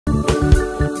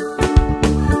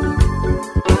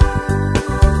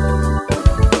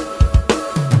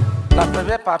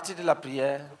première partie de la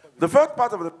prière, The first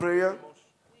part of the prayer,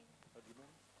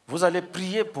 vous allez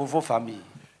prier pour vos familles.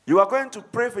 you are going to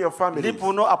pray for your Lis family.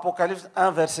 pour nous Apocalypse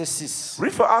 1, verset 6.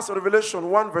 Read for us Revelation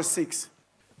 1, verse 6.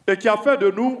 Et qui a fait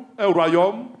de nous un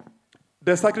royaume,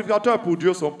 des sacrificateurs pour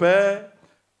Dieu son Père.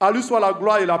 À lui soit la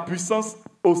gloire et la puissance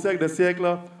au siècle des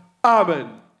siècles. Amen.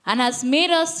 And has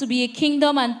made us to be a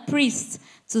kingdom and priests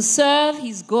to serve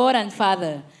his God and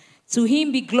Father. To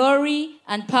him be glory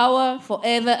and power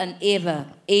forever and ever.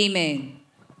 Amen.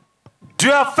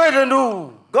 Dieu a fait de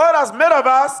nous God has made of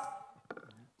us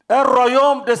un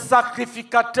royaume de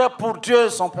sacrificateurs pour Dieu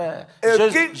son Père.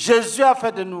 Jésus a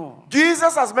fait de nous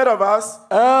Jesus has made of us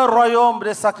un royaume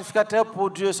de sacrificateurs pour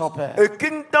Dieu son Père. a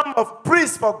kingdom of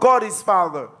priests for God his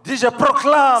Father. Dis, je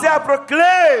proclame Say, I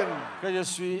proclaim que je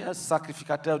suis un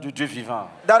sacrificateur du Dieu vivant.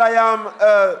 that I am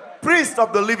a priest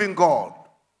of the living God.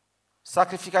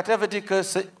 Sacrificateur veut dire que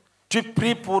tu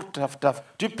pries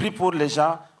pour les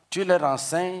gens, tu leur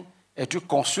enseignes et tu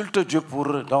consultes Dieu pour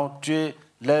eux. Donc tu es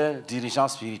leur dirigeant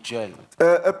spirituel.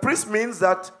 A priest means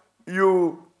that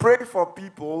you pray for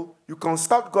people, you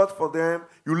consult God for them,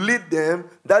 you lead them.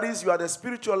 That is, you are the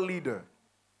spiritual leader.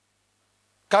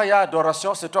 Quand il y a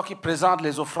adoration, c'est toi qui présentes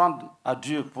les offrandes à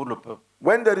Dieu pour le peuple.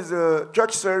 When there is a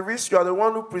church service, you are the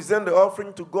one who presents the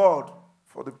offering to God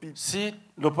for the people. Si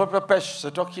le peuple pêche,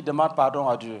 c'est toi qui demandes pardon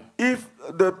à Dieu. If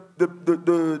the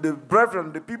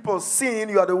brethren, the people sin,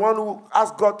 you are the one who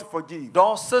asks God to forgive.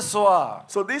 Donc ce soir,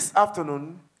 So this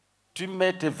afternoon, tu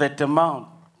mets tes vêtements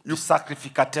du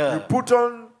sacrificateur. you put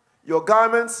on your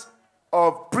garments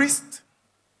of priest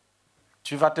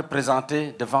Tu vas te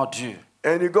présenter devant Dieu.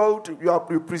 and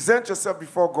you present yourself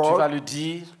before Tu vas God lui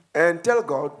dire and tell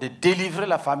God de délivrer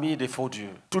la famille des faux dieux.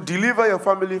 to deliver your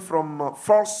family from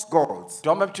false gods.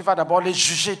 Toi-même, tu vas d'abord les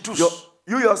juger tous.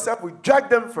 You yourself will judge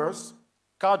them first.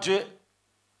 Quand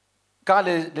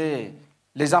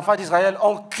les enfants d'Israël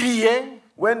ont crié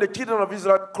When the children of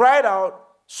Israel cried out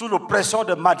sous l'oppression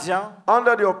de Madian,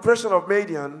 under the oppression of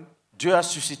Midian, Dieu a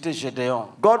suscité Gédéon.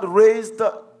 God raised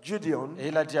Gideon, Et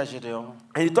il a dit à Gédéon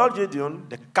and he told Gideon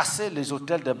de casser les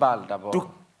autels de Baal d'abord. to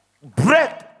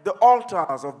break the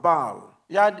altars of Baal.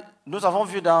 Nous avons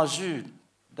vu dans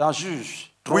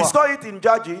Juge 3, We saw it in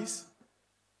Judges.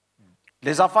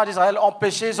 les enfants d'Israël ont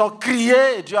péché, ils ont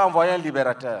crié et Dieu a envoyé un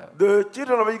libérateur. The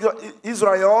children of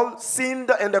Israel sinned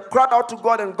and they cried out to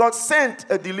God, and God sent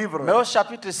a Mais deliverer. au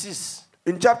chapitre 6,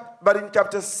 But in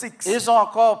chapter 6, ils ont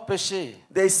encore péché.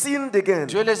 they sinned again,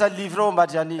 Dieu les a livrés aux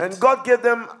Madianites. and God gave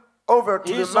them over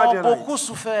to the Ils ont beaucoup Midianites,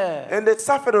 souffert. and they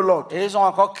suffered a lot, Et ils ont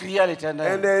encore crié à and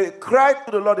l'Éternel. they cried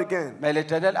to the Lord again. Mais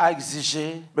l'Éternel a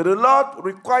exigé But the Lord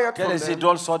required que from les them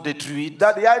idoles soient détruites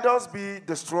that the idols be et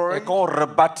destroyed, qu'on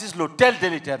rebâtisse l'autel de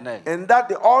l'Éternel. and that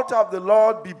the altar of the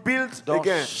Lord be built Donc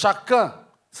again. chacun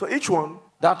So each one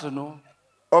d'entre nous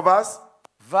of us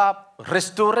va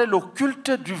restaurer le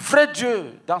culte du vrai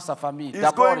Dieu dans sa famille. Is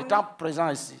D'abord going- étant présent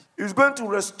ici. is going to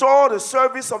restore the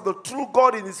service of the true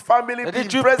God in his family. Et Being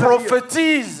tu present here.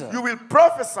 prophétises You will que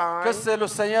prophesy c'est le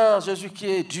Seigneur Jésus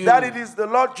qui est Dieu. that it is the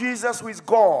Lord Jesus who is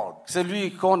God. C'est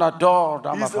lui qu'on adore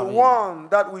dans ma He's the famille. one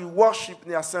that we worship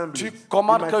in the assembly. Tu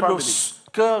commandes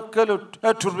que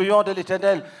le tourbillon de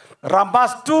l'Éternel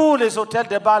ramasse tous les autels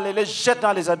de Baal et les jette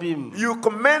dans les abîmes. You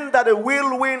command that the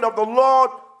whirlwind of the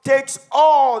Lord takes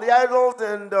all the idols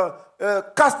and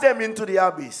cast them into the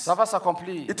abyss. Ça va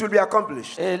s'accomplir. It will be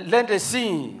accomplished. Et l'un des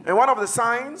signes And one of the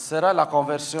signs sera la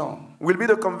conversion will be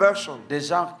the conversion des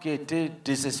gens qui étaient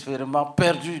désespérément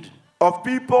perdus. of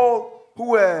people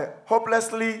who were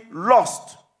hopelessly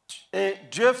lost. Et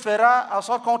Dieu fera en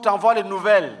sorte qu'on t'envoie les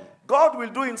nouvelles God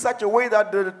will do in such a way that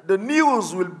the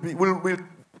news will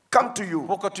come to you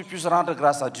pour que tu puisses rendre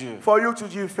grâce à Dieu. for you to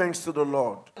give thanks to the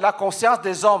Lord. La conscience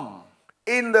des hommes,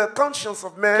 In the conscience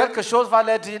of man, quelque chose va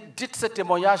leur dire, dites ce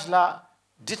témoignage-là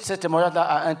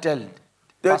à un tel.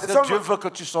 Parce que Dieu veut que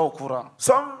tu sois au courant.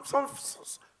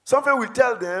 something will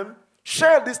tell them,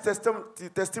 share this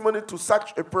testimony to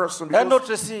such a person. Un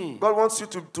autre signe, God wants you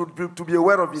to be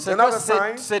aware of it. c'est Another que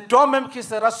sign, c'est toi-même qui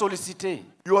seras sollicité.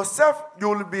 yourself,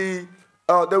 you'll be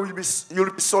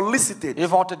solicited, Ils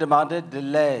vont te demander de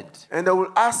l'aide. and they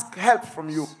will ask help from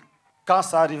you. Quand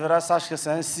ça arrivera, sache que c'est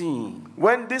un signe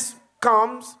When this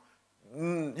comes,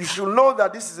 you should know that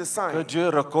this is a que sign, Dieu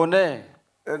reconnaît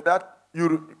and that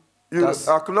you That's-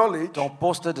 acknowledge. ton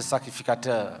poste de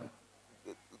sacrificateur.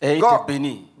 Et il God, te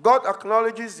bénit. God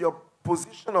acknowledges your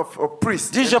position of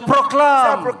priest. Dis, je I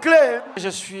proclame proclaim que je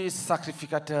suis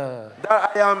sacrificateur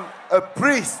that I am a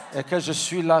priest, et que je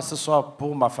suis là ce soir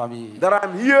pour ma famille. that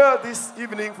I'm here this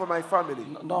evening for my family,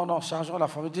 Non, changeons la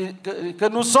famille. Dis que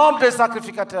nous sommes des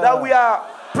sacrificateurs. that we are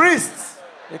priests.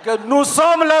 Et que nous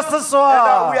sommes là ce And that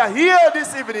soir we are here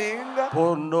this evening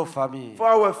pour nos familles. for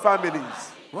our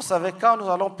families. Vous savez, quand nous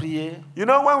allons prier, You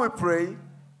know, when we pray,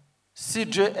 si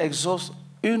Dieu exauce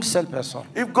une seule personne,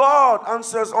 if God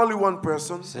answers only one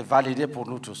person, c'est validé pour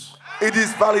nous tous. it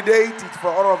is validated for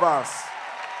all of us.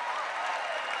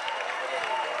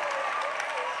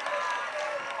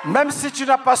 Même si tu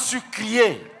n'as pas su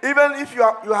crier, Even if you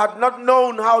had not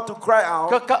known how to cry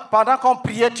que out, pendant qu'on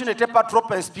priait, tu n'étais pas trop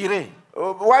inspiré.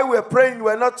 while we were praying, you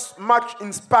were not much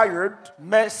inspired.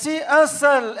 Mais si un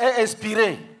seul est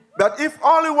inspiré But if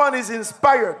only one is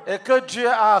inspired et que Dieu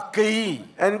a accueilli,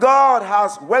 and God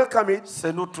has welcomed it,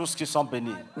 c'est nous tous qui sommes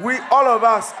bénis. all of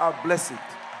us are blessed.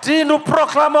 Dis, nous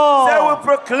proclamons So we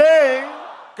proclaim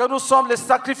que nous sommes les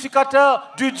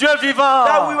sacrificateurs du Dieu vivant.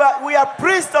 that we are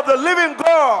priests of the living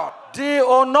God. Dis,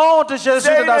 au nom de Jésus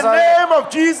Say de in the Nazareth, name of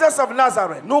Jesus of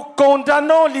Nazareth. nous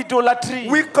condamnons l'idolâtrie.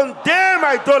 We condemn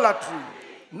idolatry.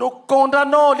 Nous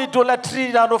condamnons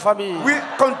l'idolâtrie dans nos familles. We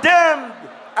condemn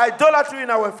idolatry in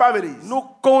our families. Nous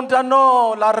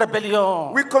condamnons la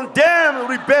rébellion. We condemn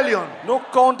rebellion. Nous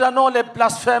condamnons les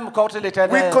blasphèmes contre We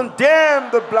l'Éternel. condemn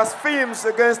the blasphemies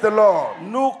against the Lord.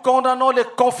 Nous condamnons les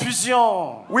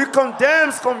confusions, We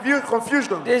condemn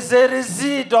confusion, les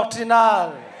hérésies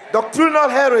doctrinales. doctrinal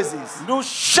heresies. Nous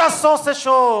chassons ces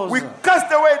choses We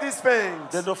cast away these de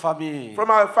things nos familles. from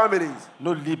our families.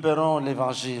 Nous libérons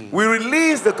l'Évangile. We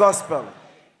release the gospel.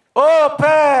 Oh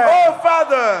Père, Oh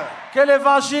Father, que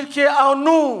l'Évangile qui est en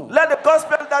nous, let the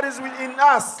gospel that is within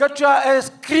us, que tu as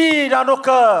inscrit dans nos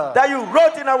cœurs, that you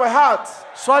wrote in our hearts,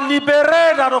 soit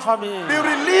libéré dans nos familles. be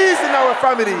released in our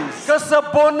families. Que ce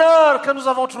bonheur que nous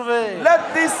avons trouvé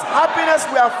Let this happiness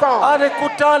we have found en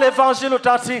écoutant l'Évangile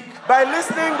authentique, by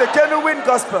listening the genuine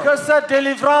gospel, que cette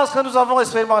délivrance que nous avons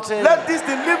expérimentée, let this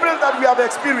deliverance that we have que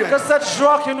experienced, cette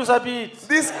joie qui nous habite,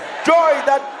 this joy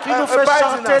that qui nous fait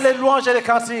abides chanter in les us, louanges et les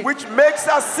cantiques, which makes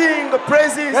us sing the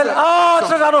praises, qu'elle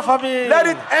entre dans nos familles. let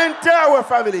it enter our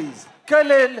families. Que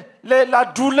la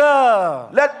douleur,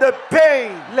 Let the pain,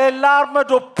 les larmes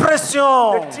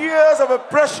d'oppression the tears of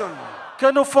oppression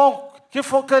que nous font,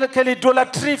 que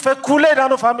l'idolâtrie fait couler dans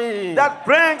nos familles, that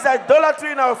brings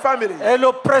idolatry in our families, et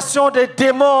l'oppression des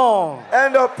démons,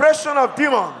 and the oppression of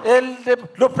demons, et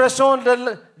l'oppression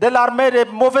de l'armée des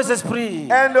mauvais esprits,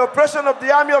 and the oppression of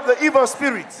the army of the evil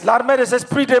spirits, l'armée des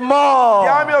esprits des morts, the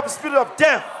army of the spirit of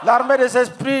death, l'armée des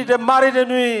esprits des maris de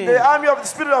nuit, the army of the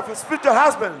spirit of spiritual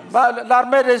husbands,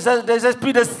 l'armée des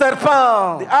esprits des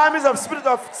serpents, the armies of spirit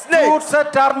of toute snakes,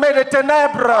 cette armée de all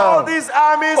ténèbres, these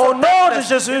armies au of nom de darkness,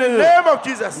 Jésus, in the name of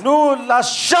Jesus, nous la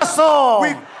chassons,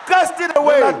 we cast it la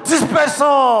away,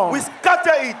 dispersons, we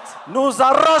scatter it, nous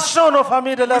arrachons nos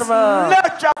familles de leurs mains.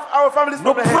 snatch up our families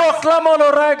Nous from the hands. proclamons le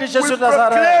règne de We Jésus de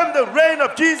Nazareth. proclaim the reign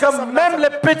of Jesus Que of même les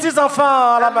Nazareth. petits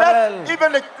enfants à la mamelle, Let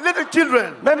even the little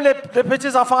children, même les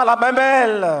petits enfants à la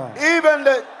mamelle, even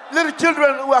the little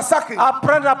children who are sucking,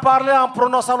 apprennent à parler en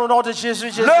prononçant le nom de Jésus.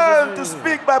 Jésus, learn to Jésus.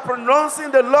 speak by pronouncing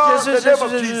the Lord, Jésus, the name Jésus,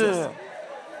 of Jésus. Jesus.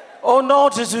 Au nom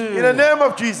de Jésus. In the name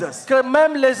of Jesus. Que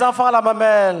même les enfants à la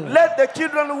mamelle Let the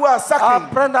children who are sucking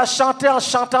apprennent à chanter en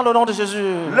chantant le nom de Jésus.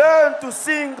 learn to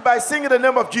sing by singing the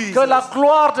name of Jesus. Que la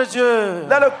gloire de Dieu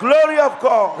Let the glory of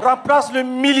God remplace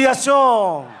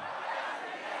l'humiliation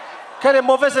que les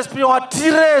mauvais esprits ont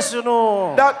attiré sur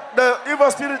nous. that the evil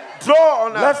spirit draw on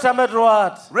Lève us. ta main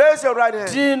droite. Raise your right hand.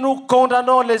 Dis, nous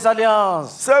condamnons les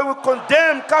alliances So we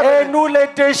condemn et covenants nous les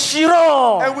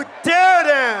déchirons. and we tear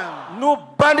them. Nous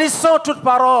bannissons toute We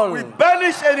parole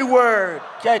banish any word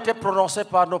qui a été prononcée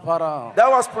par nos parents that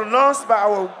was pronounced by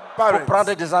our pour parents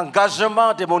prendre des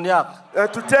engagements démoniaques.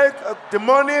 to take a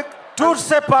demonic Toutes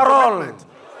ces paroles commitment.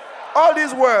 All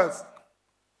these words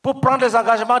pour prendre des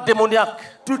engagements démoniaques,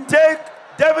 to take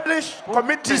devilish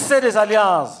commitments tisser des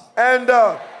alliances. and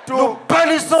Nous to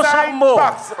bannissons chaque sign mot.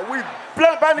 pacts. We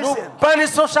banish Nous it.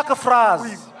 bannissons chaque phrase.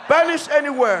 We banish any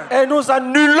word. Et nous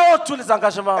annulons tous les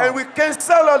engagements. And we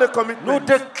cancel all the Nous commitments.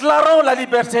 déclarons la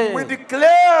liberté. We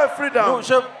declare freedom.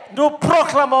 Nous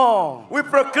proclamons We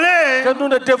proclaim que nous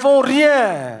ne devons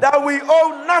rien that we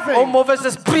owe au nothing mauvais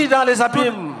esprit dans les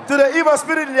abîmes. to the evil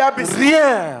spirit in the abyss.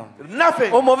 Rien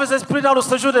Nothing. au mauvais esprit dans le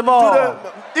séjour des To morts.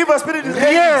 the evil spirit in the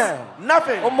Rien. Hades.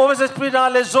 Nothing. Au mauvais esprit dans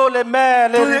les eaux, les mers,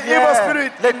 les To the evil rivières,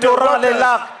 spirit les in the torrents, les waters,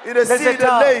 lacs, in the les sea, the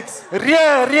étangs. lakes.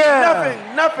 Rien, rien. Nothing.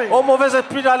 Nothing. Au mauvais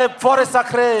esprit dans les forêts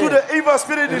sacrées. To the evil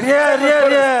spirit in Rien, the rien,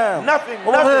 rien. Nothing.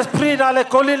 Au mauvais Nothing. esprit dans les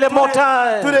collines, les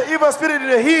montagnes. To the evil spirit in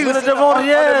the hills. Nous ne on devons the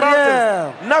rien, mountains.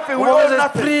 rien. Nothing. Au We mauvais owe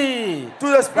nothing. esprit to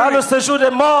the dans le spirit séjour des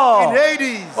morts, in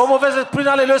Hades, au mauvais esprit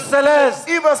dans les lieux célestes.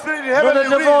 evil spirit in Nous heaven ne and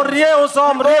devons rien aux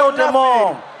hommes, rien aux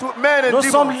démons. to men and Nous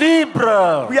sommes demons.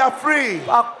 libres We are free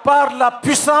par la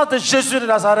puissance de Jésus de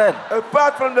Nazareth,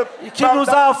 apart from the qui nous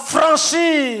a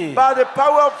franchis, by the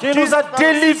power of qui nous Jesus a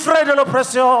délivrés de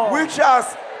l'oppression. which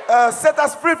has set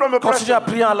us free from Continue oppression. à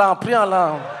prier en langue, prier en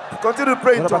langue. Continue to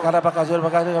pray in tongues.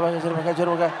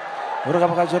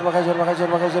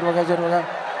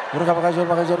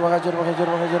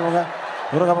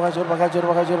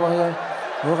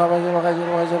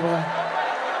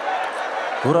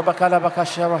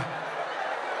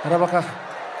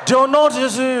 Dieu, au nom de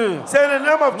Jésus, Say in the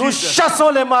name of nous Jesus, chassons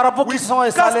les marabouts we qui sont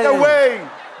cast installés. away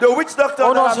the witch doctor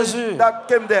Au nom de Jésus. that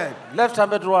came there. Lève ta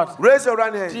main droite. Raise your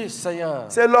right hand. Dis, Seigneur,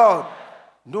 Say, Lord,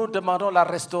 nous demandons la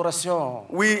restauration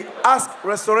we ask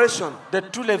restoration de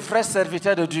tous les vrais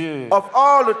serviteurs de Dieu of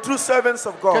all the true servants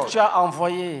of que God tu as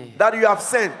envoyés, that you have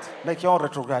sent mais qui ont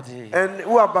rétrogradé. and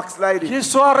who are backsliding. Qu'ils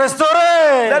soient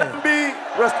restaurés, Let them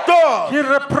be restored.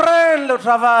 qu'ils reprennent le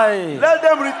travail, Let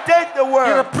them retake the qu'ils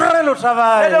word. reprennent le Let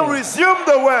travail. them resume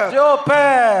the work. Dieu,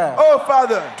 Père, Oh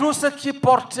Father, tous ceux qui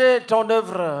portaient ton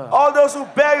œuvre, all those who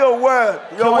bear your word,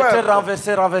 qui ont été who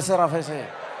renversés, are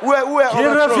qu'ils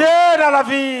overthrown, reviennent à la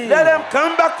vie. let them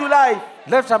come back to life.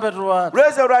 Lève ta main droite.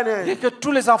 Raise your right Dis hand. que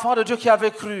tous les enfants de Dieu qui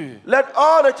avaient cru, Let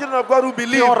all the children of God who qui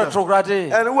believe ont rétrogradé,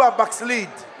 and who are backslid,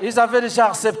 ils avaient déjà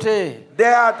accepté, they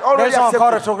had mais already ils ont encore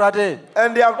accepted rétrogradé.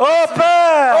 and they have. Oh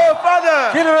Père, Oh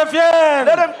Father, qu'ils reviennent,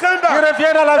 let them come qu'ils back.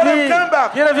 reviennent à la Let them vie, come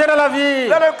back. qu'ils reviennent à la vie.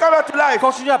 Let them come back to life.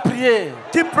 Continue à prier.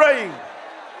 Keep praying.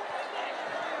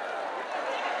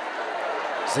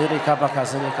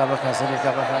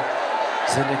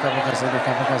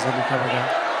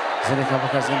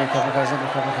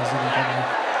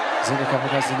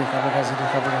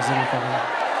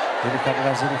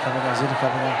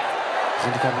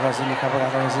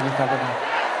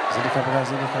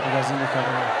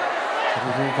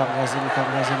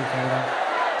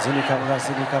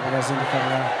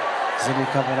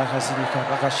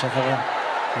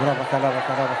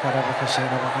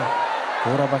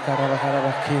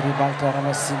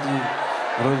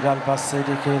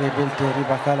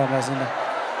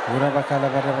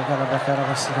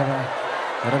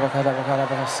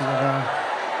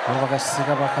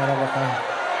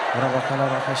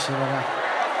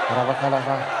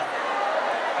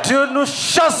 Dieu, nous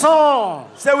chassons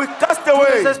So we cast les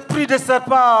away esprits des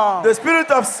serpents. the spirit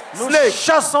of Nous snake.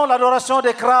 chassons l'adoration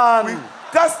des crânes.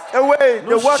 Cast away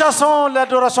Nous chassons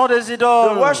l'adoration des the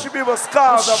idoles. worshiping of Nous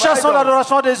skulls of chassons idols.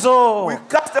 l'adoration des eaux. We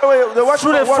cast away the Tous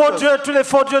worship les of faux waters. dieux, tous les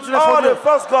faux dieux, tous les faux All the dieux.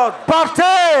 false gods.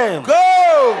 Partez!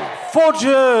 Go! Faux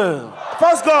dieux!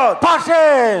 False God.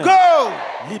 Partez! Go!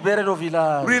 Libérez nos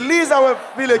villages. Release our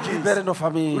villages. Libérez nos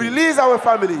familles. Release our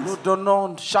families. Nous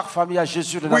donnons chaque famille à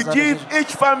Jésus de We Nazareth. give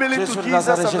each family Jésus to de Jesus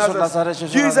Nazareth, of Jésus de Nazareth, Nazareth.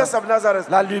 Jésus de Jesus of Nazareth.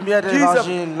 La lumière de Jesus,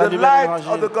 l'évangile. La the lumière de light of the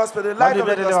l'évangile. gospel, the La light of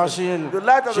lumière the de gospel, l'évangile. the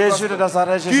light of the Jésus de gospel.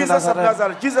 Nazareth, Jésus de Jesus of Nazareth.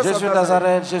 Nazareth, Jesus of Jésus de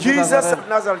Nazareth, Jésus de Jesus Nazareth. of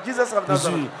Nazareth, Jesus of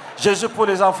Nazareth. Jésus. Jésus pour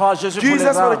les enfants, Jésus pour les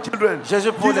Jesus for grands. the children.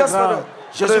 Jésus pour les Jesus for grands. the-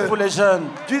 Jésus pour les jeunes.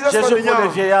 Jesus for Jésus the pour les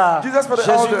young. vieillards. Jesus for the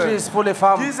Jésus-Christ pour les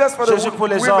femmes. Jesus for the Jésus pour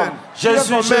les women. hommes. Jesus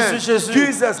Jésus, for men. Jésus, Jésus.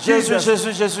 Jesus, Jésus, Jesus.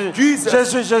 Jésus, Jésus. Jesus.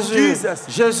 Jésus, Jésus. Jesus.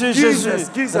 Jésus, Jesus,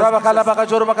 Jésus. Jesus. Rabakalabaka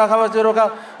jorobaka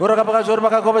kabajeroka. Urakabaka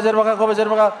jorobaka kobajeroka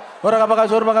kobajeroka. Urakabaka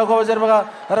jorobaka kobajeroka.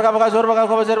 Urakabaka jorobaka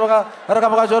kobajeroka.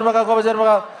 Urakabaka jorobaka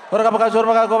kobajeroka. Urakabaka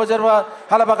jorobaka kobajeroka.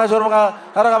 Halabaka jorobaka.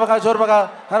 Urakabaka jorobaka.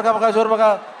 Urakabaka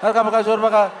jorobaka. Urakabaka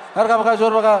jorobaka. Urakabaka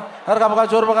jorobaka. Urakabaka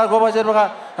jorobaka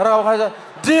kobajeroka. Urakabaka.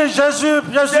 Dis Jésus,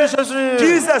 Jésus, Jésus.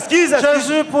 Jesus, Jesus.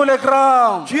 Jésus pour les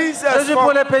grands. Jesus Jésus for-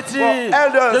 pour les petits. for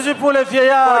elders. Jésus pour les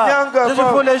vieillards. For younger, Jésus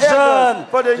for pour les elders, jeunes.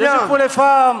 for the Jésus young. pour les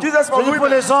femmes. Jesus for Jésus pour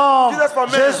women. les hommes. Jesus for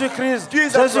men. Jésus-Christ.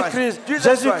 Jesus Jésus-Christ. Christ. Jesus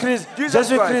Jésus-Christ. Christ. Jesus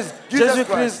Jésus-Christ. Christ. Jesus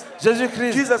Jésus-Christ.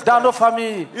 Jésus-Christ. Jesus Dans Christ. nos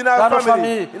familles. In our Dans nos family.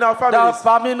 familles. In our families.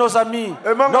 Parmi nos amis.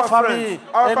 Among Nos our familles. friends.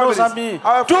 Our Et nos families. amis.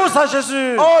 Our Tous à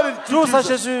Jésus. All in Tous à Jesus.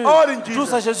 Jésus. All in Jesus.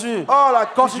 Tous à Jésus. All at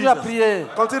Continue à Jesus. prier.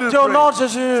 Continue to Dis au pray. nom de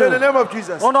Jésus. Say the name of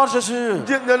Jesus. Au nom de Jésus. In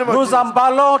the name of Nous Jesus.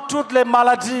 emballons toutes les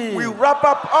maladies. We wrap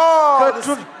up all Que,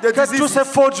 the que tous diseases. ces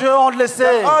faux dieux ont laissé.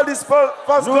 All these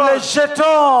false Nous les gods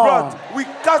jetons brought. We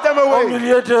cast them au away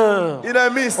milieu de, in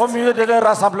the midst. au milieu de leur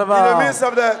rassemblement. In the midst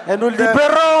of Et nous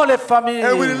libérons les familles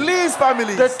and we release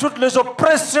families. de toutes les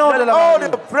oppressions de That la all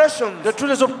maladie. the oppressions, De toutes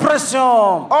les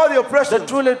oppressions. all the De oppressions,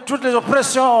 toutes les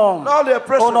oppressions. all the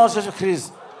oppressions. Au nom de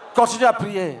Jésus-Christ. Continuez à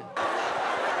prier.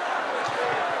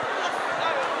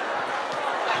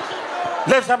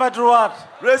 Lève ta main droite.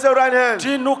 Raise your right hand.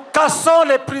 Dis, nous cassons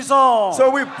les prisons So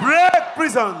we break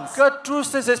prisons que tous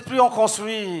ces esprits ont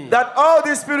construits. that all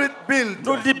the spirit build.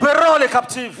 Nous libérons les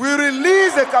captifs. We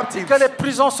release the captives. Que les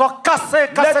prisons soient cassées,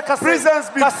 cassées, Let cassées. prisons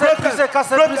be Cassées, broken, brisées,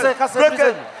 cassées, broken, brisées, cassées, broken,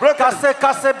 brisées. broken, Cassées,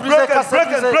 cassées, brisées, broken, cassées,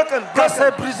 broken, brisées. broken, Cassées,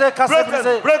 broken, brisées, cassées, broken,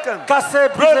 brisées. broken, Cassées,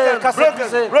 brisées, broken, cassées, broken,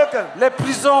 brisées. broken. Les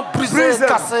prisons brisées, Prison,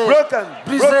 cassées. broken,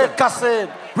 Brisées, broken. cassées.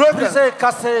 Broken, Brisées,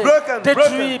 cassées. broken,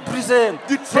 Détruits, broken. brisées.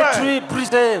 Destroyed. Détruits,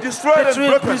 brisées. Destroyed and Détruits,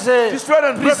 broken. brisées. Destroyed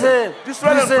and broken. Brisées,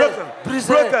 Destroyed and brisées, broken.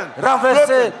 brisées. Broken,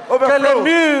 Renversées. broken, Que les overthrown.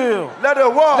 murs, Let the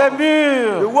wall, les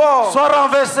murs the wall soient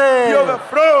renversés. be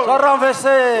overthrown. Soient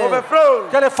renversés. Overthrown.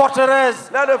 Que les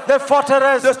forteresses, Let les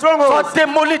forteresses the strongholds soient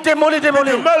démolies, démolies,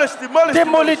 démolies. demolish, demolish,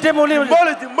 Démolies, démolies,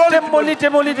 demolish, démolies,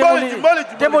 démolies,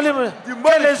 démolies, démolies.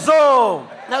 Que les eaux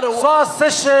soient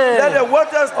séchées. Let the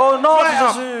waters Au nom de dry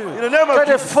up. Jésus, In the name of que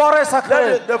les Jesus. forêts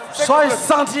sacrées Let the soient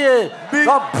incendiées,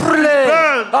 soient brûlées,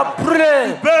 soient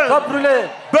brûlées, soient brûlées.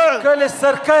 Burn. Que les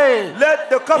cercueils Let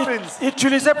the coffins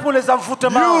utilisés pour les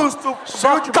envoûtements used to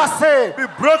soient be cassés, be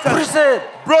broken, brisés,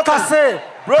 broken, cassés,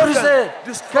 broken, brisés.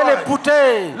 destroyed. Que les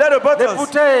bouteilles, Let the bottles, les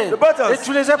bouteilles the bottles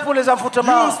utilisées pour les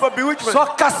envoûtements used for bewitchment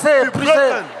soient cassées, be brisées,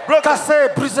 broken, broken, cassées,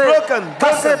 brisées, broken,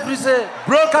 cassées, broken, brisées,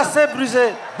 broken, cassées,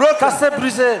 brisées, broken, cassées,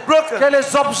 brisées. broken. Que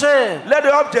les objets, let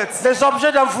the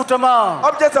objects d'envoûtement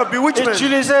objects of bewitchment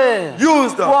utilisés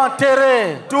used ou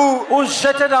enterrés to ou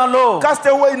jetés dans l'eau cast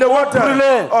away in the water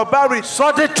brûlés, or buried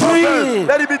soient détruits.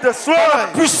 let it be destroyed La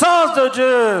puissance de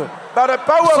Dieu by the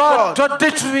power of God. soit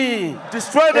détruite.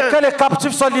 Destroy Et que them les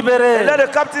captifs soient and libérés. let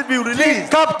the captives be Les released.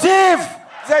 captifs,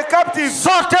 Say captives,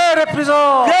 sortez des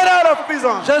prisons. get out of prison.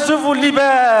 Jésus vous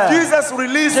libère. Jesus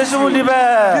releases Jésus vous you.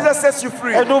 libère. Jesus sets you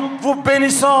free. Et nous vous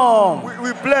bénissons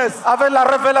We bless. avec la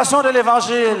révélation de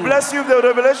l'évangile. Bless you with the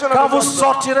revelation Quand of the vous gospel.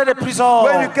 sortirez des prisons,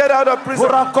 When you get out of vous prison,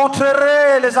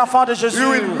 rencontrerez les enfants de Jésus. you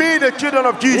will meet the children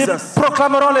of Ils Jesus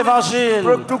proclameront l'évangile.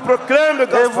 to proclaim the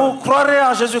Et gospel. vous croirez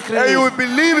en And Jésus-Christ. you will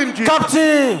believe in Jesus.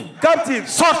 Captifs, Captives,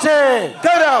 sortez.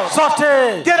 get out.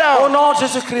 Sortez. Get out. Au nom de In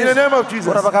Jésus-Christ. the name of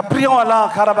Jesus. Prions à l'an.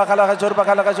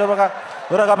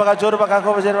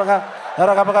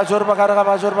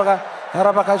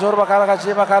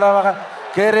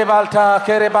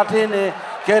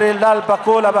 Keri lal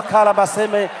bakula bakala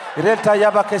baseme relta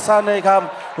yaba kesane gam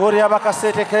uri abaka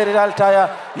sete keri alta ya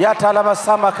yata la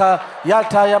basamaka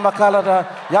yalta ya makala da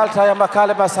yalta ya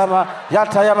makala basama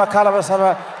yalta ya makala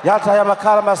basama yalta ya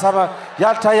makala basama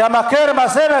yalta ya makere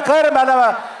baseme kere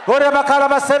malama uri bakala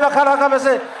baseme kala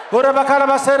kabase uri bakala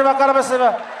baseme bakala baseme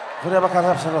uri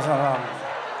bakala baseme.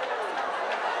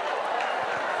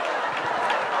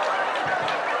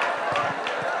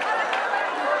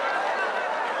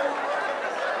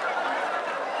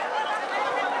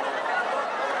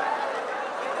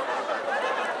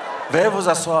 Veuillez vous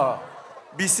asseoir.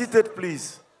 Be seated,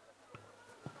 please.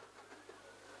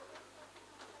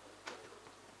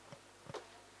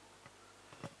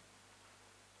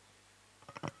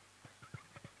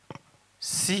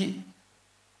 Si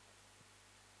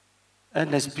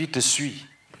un esprit te suit,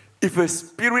 If a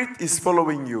spirit is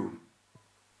following you,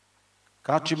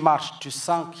 quand tu marches, tu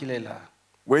sens qu'il est là.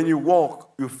 when you walk,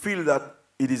 you feel that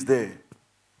it is there.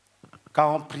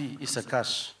 Quand on prie, il se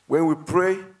cache. When we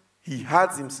pray, he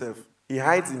hides himself. He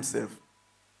hides himself.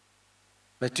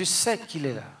 Mais tu sais qu'il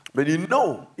est là. But you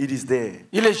know it is there.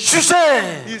 Il est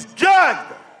jugé. He is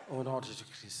judged Au nom de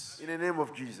Jésus-Christ, in the name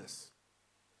of Jesus.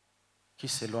 qui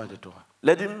s'éloigne de toi.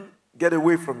 Let him get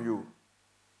away from you.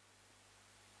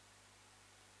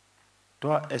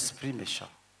 Toi, esprit méchant,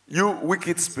 You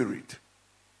wicked spirit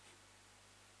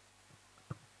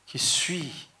qui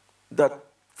suit that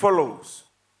follows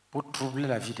pour troubler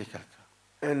la vie de quelqu'un.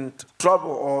 and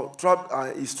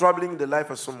is troubling the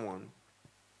life of someone.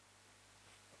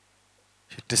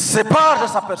 Je te sépare de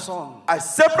sa personne. I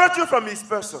separate you from his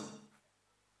person.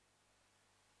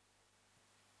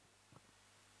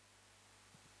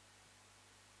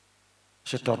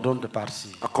 Je t'ordonne de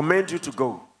partir. I command you to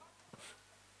go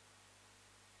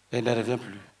Et ne reviens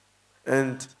plus.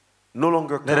 and no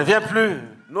longer Ne come. reviens plus.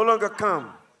 No longer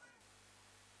come.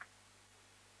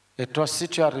 Et toi, si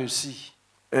tu as réussi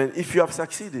And if you have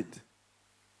succeeded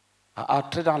à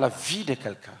entrer dans la vie de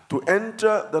quelqu'un, to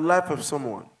enter the life of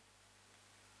someone,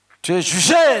 tu es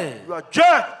jugé. you are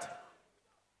judged.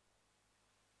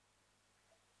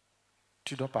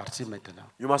 Tu dois partir maintenant.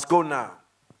 You must go now.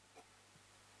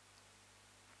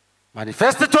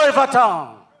 Manifeste-toi et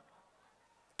va-t'en.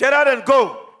 Get out and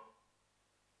go.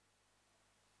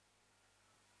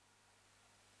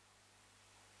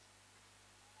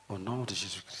 Au nom de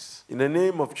Jésus-Christ. In the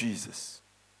name of Jesus.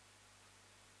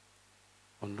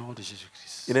 Au nom de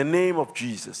Jésus-Christ. In the name of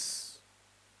Jesus.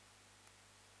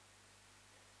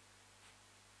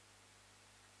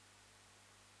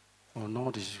 Au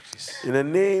nom de Jésus-Christ. In the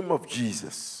name of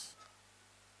Jesus.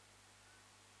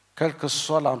 Quel que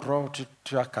soit l'endroit où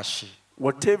tu as caché.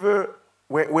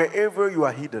 Wherever you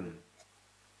are hidden.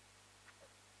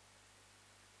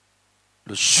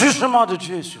 Le jugement de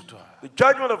Dieu est sur toi. The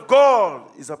judgment of God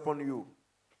is upon you.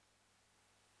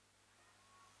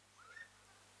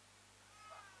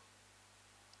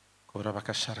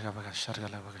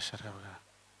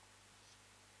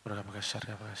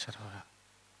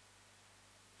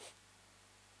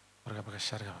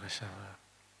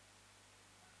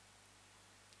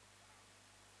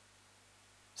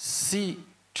 Si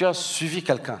tu as suivi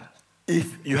quelqu'un,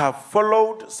 if you have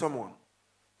followed someone,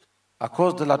 à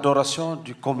cause de l'adoration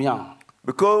du combien,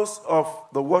 because of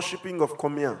the worshipping of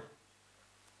combien,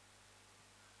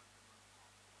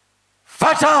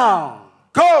 va-t'en,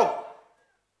 go!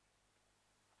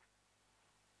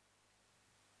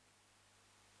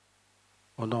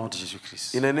 Au nom de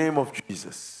Jésus-Christ. In the name of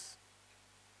Jesus.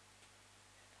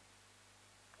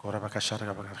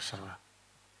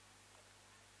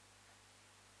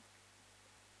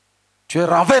 Tu es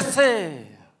renversé.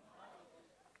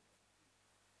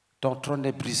 Ton trône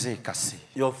est brisé, cassé.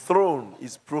 Your throne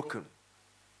is broken.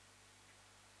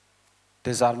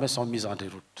 Tes armées sont mises en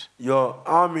déroute. Your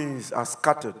armies are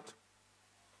scattered.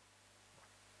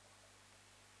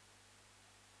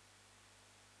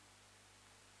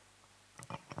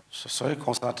 Soyez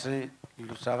concentrés,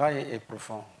 le travail est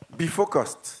profond. Be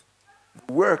focused.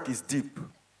 The work is deep.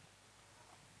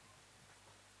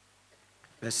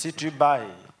 Mais si tu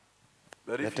bailles,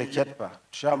 But ne if t'inquiète pas.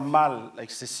 Tu as mal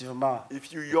excessivement.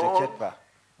 If you Ne yawn, t'inquiète pas.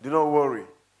 do not worry.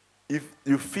 If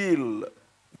you feel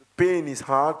the pain is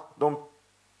hard,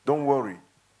 don't worry.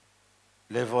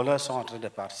 Les voleurs sont en train de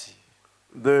partir.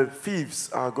 The thieves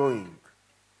are going.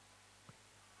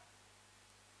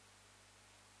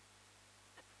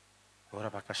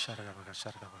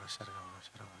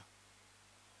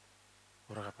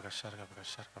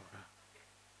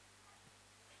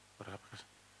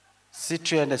 Si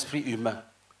tu es un esprit humain,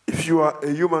 If you are a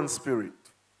human spirit,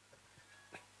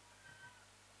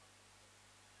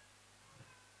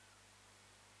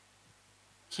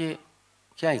 qui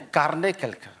a incarné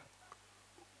quelqu'un,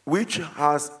 which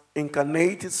has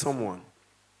incarnated someone,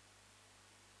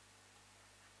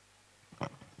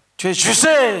 tu es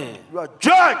jugé. you are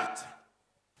judged.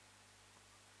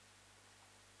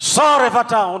 Sors et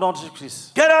va-t'en au nom de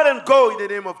Jésus-Christ. Get out and go in the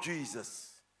name of Jesus.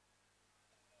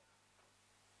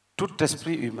 Tout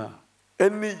esprit humain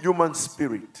Any human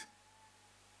spirit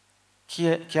qui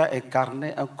a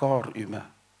incarné un corps humain,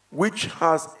 which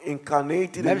has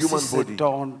incarnated a même si human c'est body,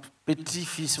 ton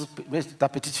petit-fils ou ta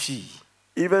petite-fille,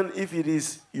 even if it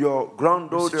is your si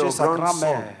granddaughter tu or es sa grandson,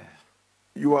 grand-mère,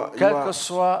 you are, quelles que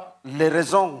soient les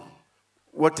raisons,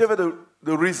 whatever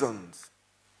the reasons,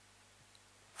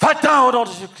 va-t'en au nom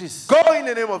de Jésus-Christ. go in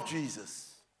the name of Jesus.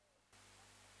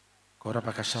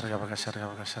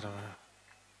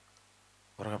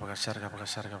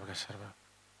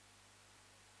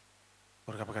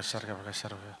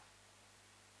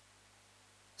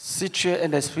 Si tu es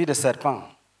un esprit de serpent,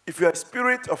 If you are a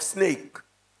spirit of snake,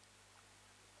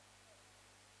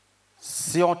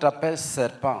 si on t'appelle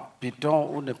serpent, python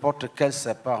ou n'importe quel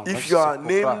serpent, même if si you are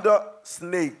c'est cobra, named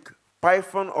snake,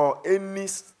 python, or any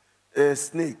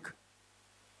snake,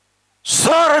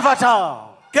 sors et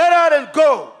va-t'en. get out and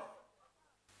go.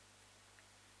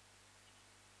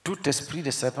 Tout esprit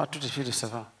de serpent, tout esprit de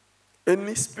serpent.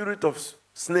 Any spirit of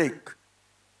snake,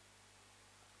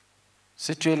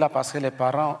 Si tu es là parce que les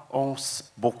parents ont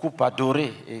beaucoup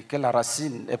adoré et que la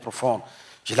racine est profonde,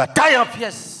 je la taille en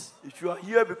pièces. if you are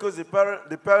here because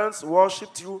the parents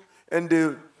worshipped you and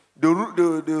the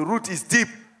root is deep,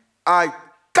 I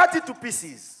cut it to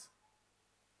pieces.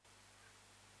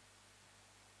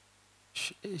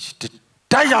 Je te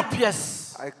taille en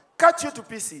pièces. I cut you to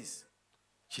pieces.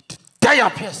 Je te taille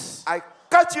en pièces. I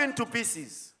cut you into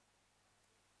pieces.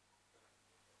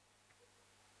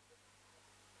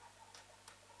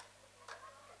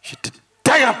 Je te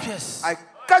taille en pièces. I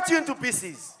cut you into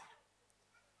pieces.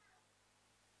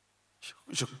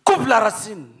 Je coupe la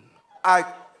racine. I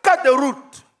cut the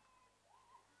root.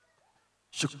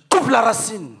 Je coupe la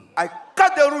racine I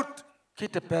cut the root, qui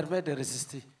te permet de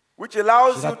résister. which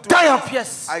allows Je la you to. taille en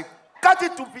pièces. I cut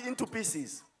it into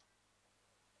pieces.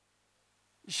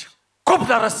 Je coupe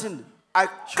la racine. I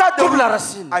cut the coupe la root.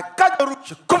 racine. I cut the root.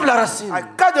 Je coupe la racine. I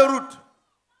cut the root.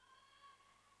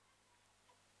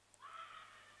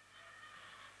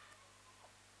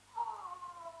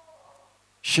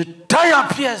 Je taille en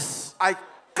pièces. I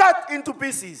cut into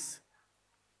pieces.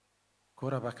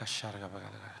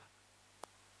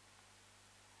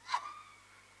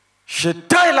 Je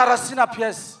taille la racine en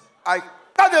pièces. I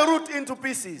cut the root into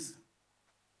pieces.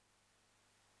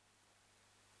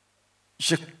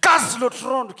 Je casse le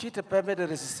trône qui te permet de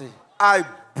résister. I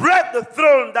break the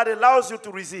throne that allows you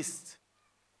to resist.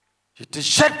 Je te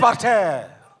jette par terre.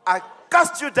 I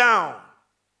cast you down.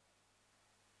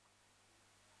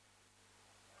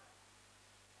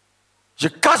 Je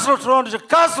casse le trône, je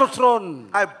casse le trône.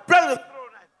 I break the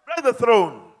throne. I break the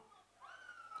throne.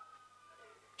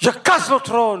 Je casse le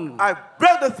trône. I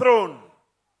break the throne.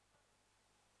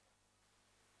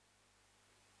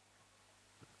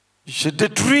 Je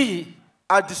détruis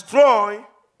I destroy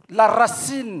la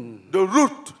racine. the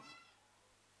root.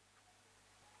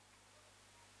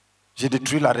 Je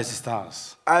détruis la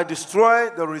résistance. I destroy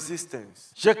the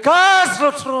resistance. Je casse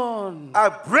le trône. I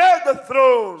break the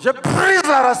throne. Je brise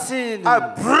la racine. I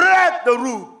break the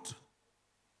root.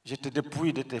 Je te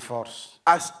dépouille de tes forces.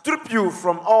 I strip you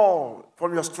from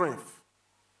your strength.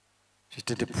 Je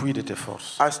te dépouille de tes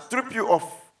forces. I strip you of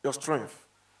your strength.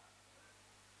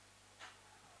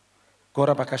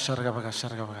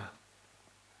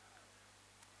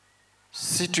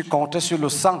 Si tu comptais sur le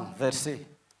sang versé,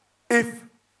 If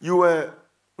you were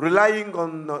relying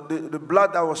on the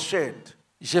blood that was shed,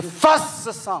 j'efface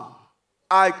ce sang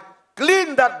I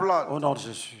clean that blood au nom de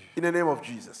Jésus. in the name of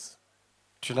Jesus.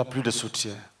 Tu n'as plus de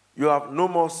soutien. You no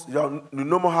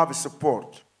more have a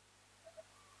support.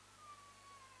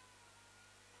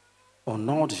 Au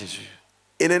nom de Jésus.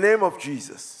 In the name of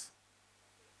Jesus.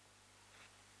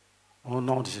 Au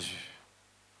nom de Jésus.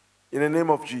 In the name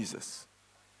of Jesus.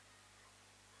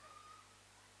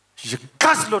 Je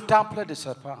casse le temple des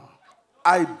serpents.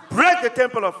 I break the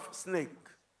temple of snake.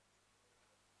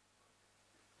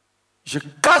 Je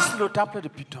casse le temple de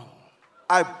Python.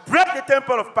 I break the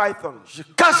temple of Python. Je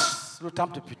casse le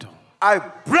temple de Python. I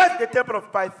break the temple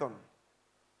of Python.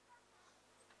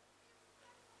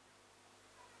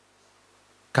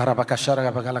 Je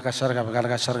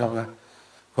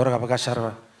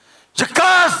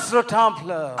casse le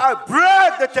temple. I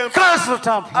break the temple. Casse le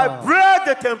temple. I break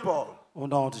the temple. Au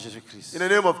nom de Jésus-Christ. In the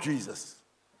name of Jesus.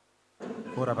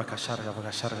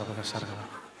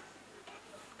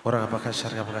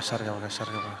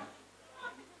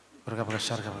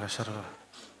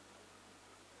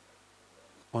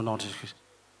 Au nom de Jésus-Christ.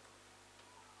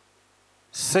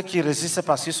 Ceux qui résistent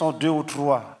parce qu'ils sont deux ou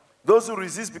trois. Those who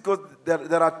resist because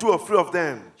there are 2 or 3 of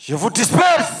them. Je vous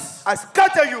disperse. I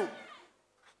scatter you.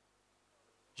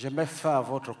 Je mets fin à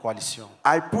votre coalition.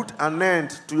 I put an end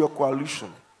to your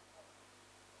coalition.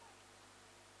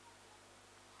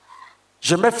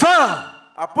 Je mets fin.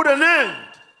 I put an end.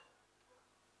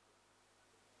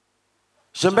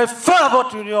 Je mets fin à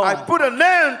votre union. I put an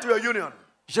end to your union.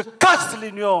 Je casse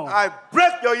l'union. I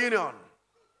break your union.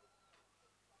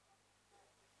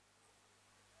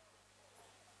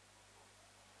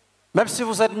 Même si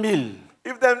vous êtes 1000.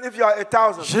 If you are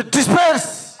 1,000. Je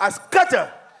disperse. I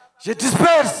scatter. Je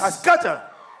disperse. I scatter.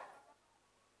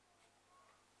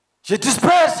 Je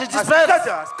disperse. Je I disperse.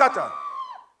 scatter. I scatter.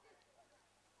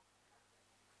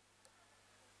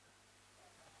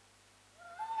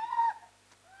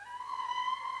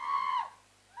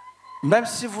 Même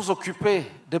si vous occupez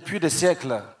depuis des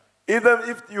siècles. Even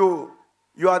if you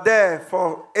are there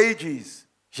for ages.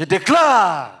 Je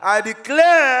déclare. I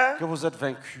declare que vous êtes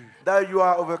vaincus. That you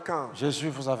are overcome. Jésus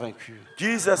vous a vaincu.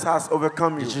 Jesus has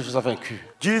overcome you. Jésus vous a vaincu.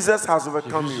 Jesus has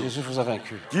overcome you. Jésus vous a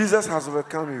vaincu. Jesus has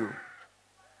overcome you.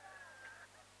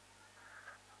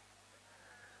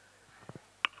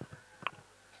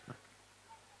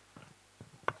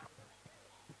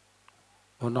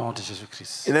 Au nom de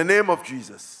Jésus-Christ. In the name of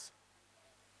Jesus.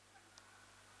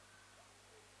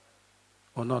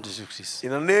 Au nom de Jésus-Christ. In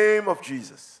the name of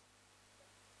Jesus.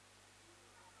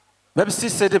 Même si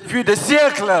c'est depuis des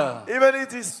siècles. Even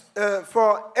it is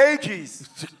for ages.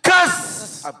 Je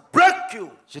casse. I break you.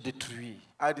 Je détruis.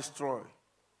 I destroy.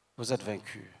 Vous êtes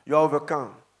vaincus. You are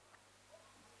overcome.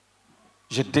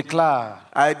 Je déclare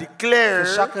I declare que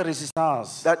chaque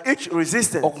résistance that each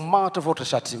resistance augmente votre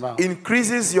châtiment.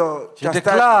 increases your Je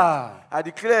déclare I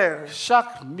declare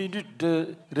chaque minute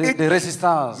de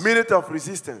résistance minute of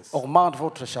resistance augmente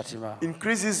votre châtiment.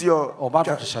 Increases your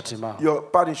châtiment.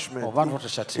 Your punishment. Augmente votre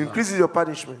châtiment. Increases your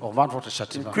punishment. Augmente votre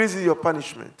châtiment. Increases your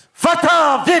punishment.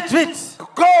 Va-t'en, vite, vite.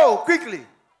 Go quickly.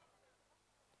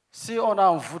 Si on a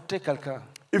envoûté quelqu'un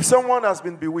If someone has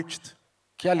been bewitched,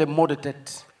 qui a les maux de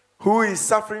tête, who is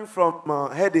suffering from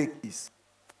headaches,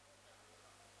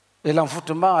 et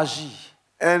l'envoûtement agit,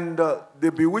 and the et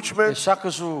bewitchment chaque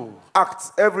jour,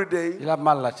 acts every day, il a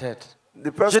mal à la tête. the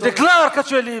person Je déclare que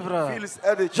tu es libre. feels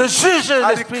headache. Je juge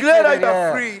I l'esprit qui est declare that you are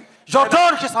derrière. free.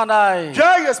 J'ordonne qu'il s'en aille.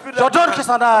 Drag your spirit out. J'ordonne qu'il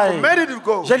s'en aille. Command it to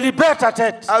go. Je libère ta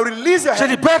tête. I release your Je head.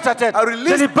 libère ta tête. I release,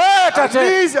 Je libère ta I tête.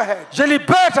 release your head. Je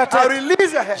libère ta I tête.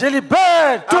 release your head. Je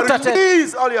libère toute ta I tête.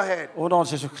 release all your head. Au nom de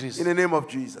Jésus-Christ. In the name of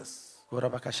Jesus.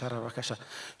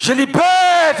 Je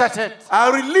libère ta tête. I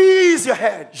release your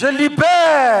head. Je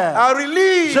libère. I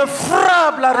release. Je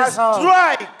frappe la I raison.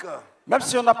 strike. Même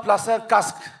si on a placé un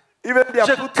casque. Even if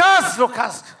Je casse le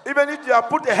casque. Even if you have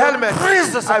put a helmet,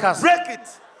 brise ce I casque. break it.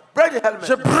 Break the helmet.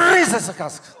 Je brise ce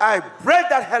casque. I break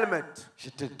that helmet. Je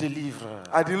te délivre.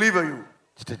 I deliver you.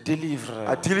 Je te délivre.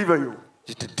 I deliver you.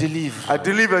 Je te délivre. I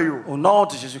deliver you. Au nom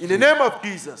de In Jésus-Christ. the name of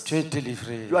Jesus. Tu es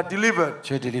délivré. You are delivered.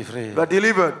 Tu es délivré. You are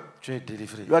delivered. Tu es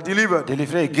délivré. You are delivered.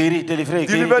 Délivré, guéri, délivré,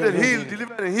 guéri. Delivered and délivré, healed. guéri.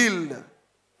 Delivered and healed.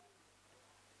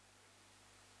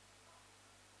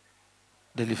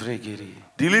 Délivré, guéri.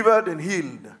 Delivered and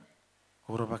healed.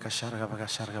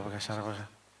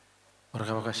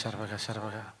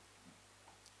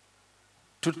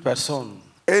 Toute personne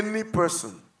Any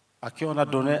person à qui on a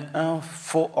donné un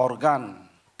faux organe,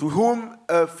 to whom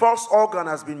a false organ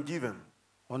has been given,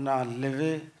 on a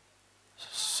enlevé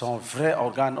son vrai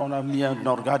organe, on a mis un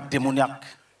organe démoniaque.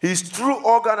 his true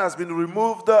organ has been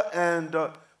removed and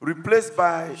replaced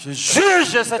by Je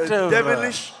juge cette a œuvre.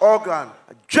 devilish organ.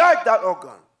 Judge that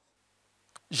organ.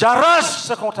 J'arrache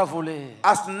ce qu'on t'a volé.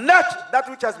 I snatch that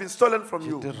which has been stolen from Je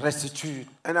you, te restitue.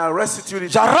 and I restitute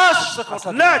it. J'arrache ce qu'on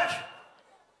t'a donné. Snatch.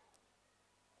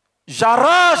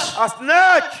 J'arrache I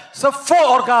snatch ce faux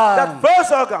that organe.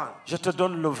 first organ. Je te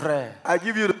donne le vrai. I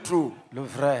give you the true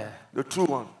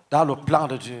one, Dans le plan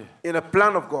de Dieu. in a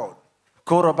plan of God.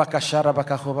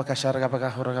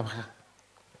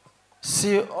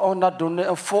 Si on a donné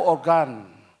un faux organe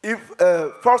If a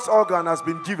false organ has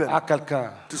been given à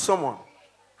quelqu'un, to someone,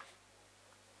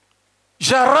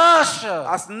 j'arrache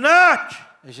I snatch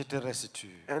et je te restitue.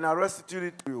 and I restitute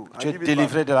it to you. I Tu es give it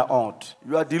délivré de la honte. back.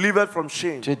 You are delivered from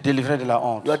shame. Tu es délivré de la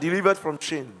honte. You are delivered from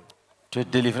shame. Tu es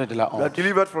délivré de la You are honte.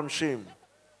 delivered from shame.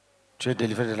 Tu es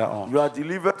délivré de la honte. You are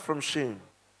delivered from shame.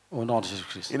 Au nom de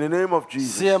Jésus-Christ. In the name of Si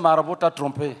Jesus. un marabout t'a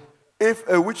trompé If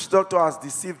a witch doctor has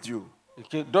deceived you, et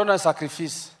qu'il donne un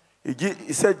sacrifice,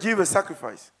 he said, give a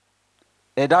sacrifice.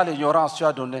 et dans l'ignorance tu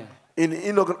as donné, In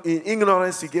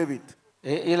ignorance, he gave it.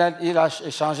 et il a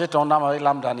échangé ton âme avec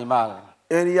l'âme d'animal.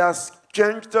 And he has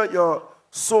changed your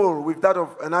soul with that of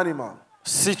an animal.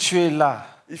 Si tu es là,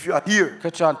 If you are here, que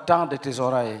tu entends de tes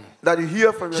oreilles, that you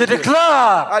hear from je your ears.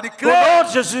 déclare, I au declare, nom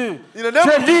de Jésus, in the name tu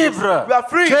es of Jesus, libre, you are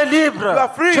free. tu es libre, You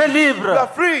are free. tu es libre. You are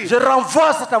free. Je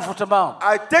renvoie cet envoûtement,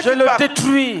 I take je it le back.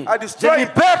 détruis, I destroy je it.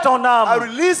 libère ton I âme,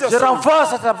 release your je soul. renvoie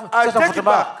cet I take it envoûtement,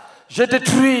 back. je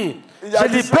détruis, I je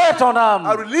libère ton I âme,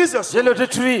 release your je soul. le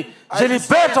détruis, je I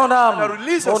libère destroy ton it. And I âme,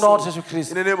 release your au nom de soul.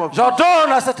 Jésus-Christ. In the name of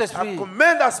J'ordonne à cet I esprit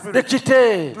command that de spirit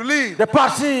quitter, to leave. de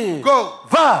partir, Go.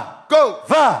 va. Go.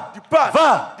 Va, Depart.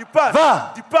 va, Depart.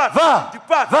 va, Depart. va,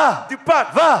 Depart. va,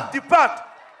 Depart. va. Depart.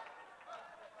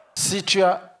 Si tu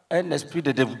as un esprit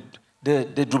de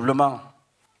dédoublement,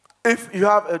 If you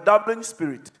have a doubling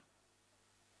spirit,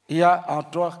 il y a en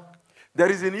toi there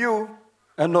is in you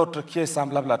un autre qui est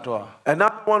semblable à toi,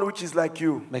 another one which is like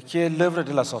you, mais qui est l'œuvre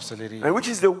de la sorcellerie. and which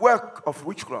is the work of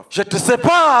witchcraft. Je te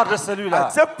sépare de I celui-là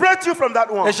separate you from that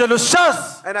one, et je le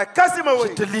chasse. and I cast him Je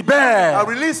away. te I libère.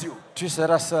 release you. Tu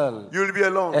seras seul. You will be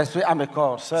alone. Esprit à mes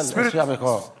corps, seul, Spirit, esprit à mes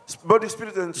corps. body,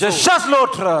 spirit, and Je soul. chasse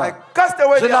l'autre. I cast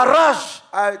away Je the other. l'arrache.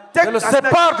 I Je take le I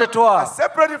sépare de toi I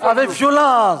separate it from avec you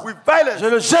violence. with violence. Je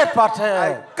le jette par I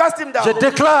terre. cast him down. Je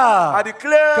déclare I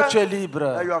declare que tu es libre.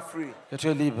 that you are free. Que tu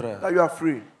es libre. That you are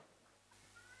free.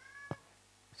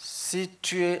 Si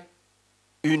tu es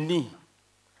uni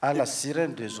à la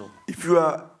sirène des eaux, If you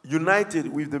are united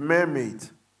with the mermaid,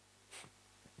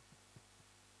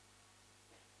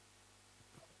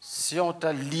 si on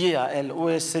t'a lié à elle, ou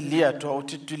elle s'est liée à toi, ou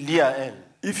tu te lies à elle,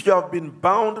 if you have been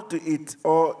bound to it,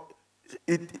 or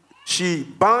she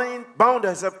bound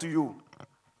herself to you,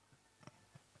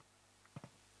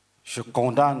 je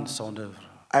condamne son œuvre.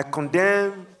 I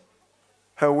condemn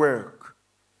her work.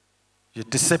 Je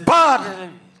te sépare d'elle.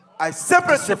 I Je te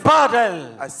separate you. sépare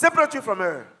d'elle. I separate you from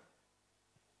her.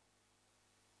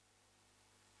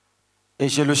 Et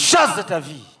je le chasse de ta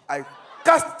vie. I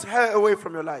cast her away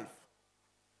from your life.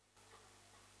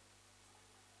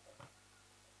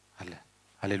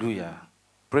 Alléluia.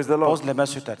 Praise the Lord. Pose les mains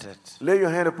sur ta tête. Lay your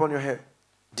hand upon your head.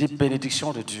 Dis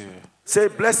bénédiction de Dieu. Say,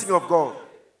 blessing of God,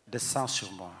 Descends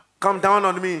sur moi. come down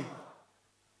on me.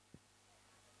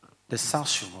 Descends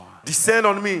sur moi. Descend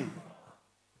on me.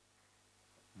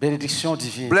 Bénédiction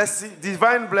divine. Blessing,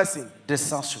 divine blessing.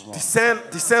 Descends sur moi.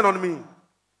 Descend on me.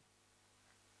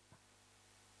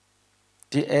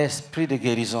 Dis esprit de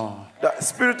guérison. The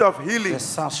spirit of healing.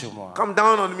 Descends sur moi. Come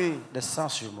down on me. Descends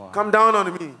sur moi. Come down on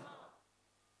me.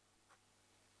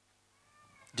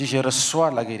 Dis je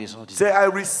reçois la guérison. Dis, Say, I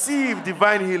receive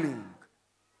divine healing.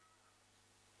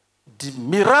 dis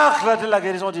miracle de la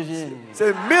guérison divine.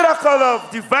 Say, miracle of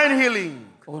divine healing.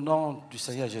 Au nom du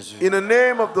Seigneur Jésus. In the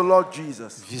name of the Lord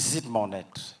Jesus. Visite mon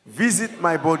être. Visit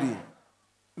my body,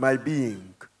 my being.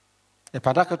 Et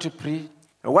pendant que tu pries,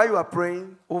 And while you are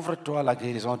praying, ouvre-toi à la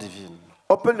guérison divine.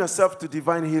 open yourself to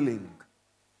divine healing.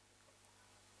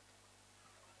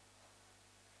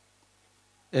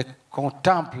 Et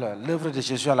contemple l'œuvre de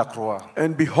Jésus à la croix. And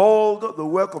behold the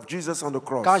work of Jesus on the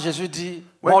cross. Quand Jésus dit,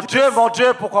 When mon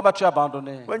Dieu, pourquoi m'as-tu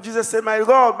abandonné? When Jesus said, my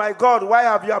God, why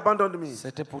have you abandoned me?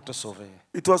 C'était pour te sauver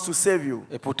It was to save you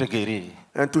et pour te guérir.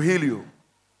 and to heal you.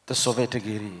 Te sauver et te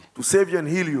guérir. To save you and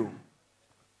heal you.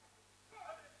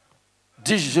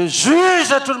 Dis, je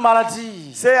juge toute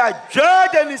maladie. Say, I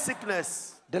judge any sickness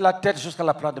De la tête jusqu'à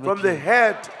la plante de mes from the pieds.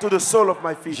 head to the sole of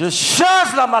my feet. Je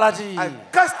chasse la maladie. I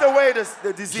cast away the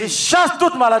Je disease. chasse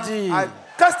toute maladie. I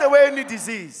cast away any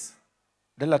disease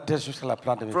De la tête jusqu'à la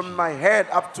plante de mes from pieds. my head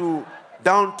up to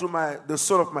down to the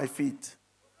sole of my feet.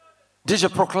 Dis, je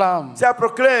proclame Say, I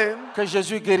proclaim que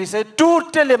Jésus guérissait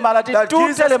toutes les maladies, that toutes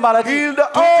Jesus les maladies, healed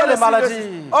toutes les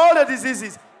maladies. all the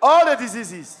diseases, all the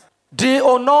diseases. Dis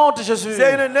au nom de Jésus.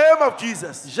 Say, in the name of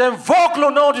Jesus. J'invoque le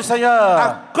nom du Seigneur.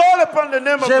 I call upon the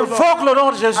name of the Lord. J'invoque le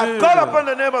nom de Jésus. I call upon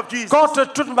the name of Jesus. Contre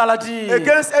toute maladie.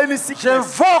 Against any sickness.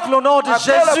 J'invoque le nom de I call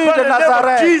Jésus upon de the name of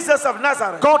Nazareth. Jesus of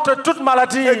Nazareth. Contre toute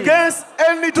maladie. Against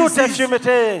any Toute disease.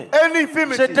 infirmité. Any Je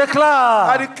infirmity.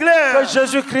 déclare I declare que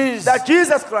Jésus-Christ that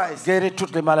Jesus Christ guérit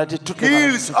toutes les maladies, toutes les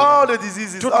heals maladies. all the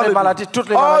diseases. Toutes all les the maladies, toutes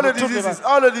les all the maladies, toutes les diseases. maladies.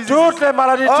 All the diseases. Toutes les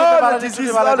maladies, toutes les All the maladies, toutes les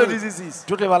diseases. All the maladies. diseases.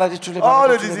 Toutes les maladies, toutes les All the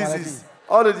maladies, toutes les diseases. maladies.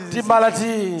 All the Dis diseases.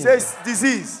 maladie. Says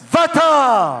disease.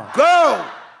 Va-t'en. Go.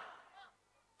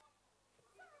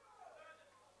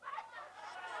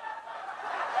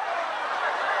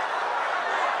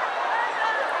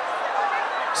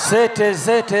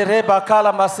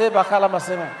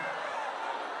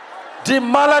 Dis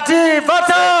maladie,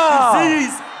 va-t'en.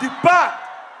 Disease. Depart.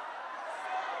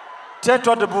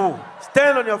 Tiens-toi debout.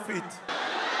 Stand on your feet.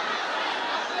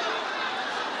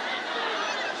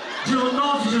 Dis au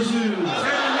nom de Jésus. In the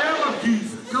name of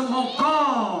Jesus. Que mon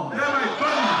corps Let my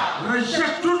body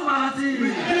rejette toute maladie.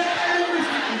 reject any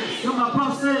sickness. Que ma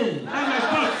pensée And my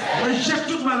thoughts rejette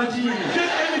toute maladie.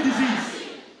 reject any disease.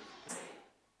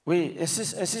 Oui,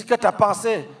 ainsi que ta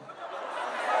pensée.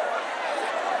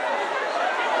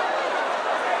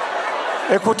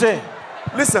 Écoutez,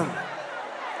 Listen.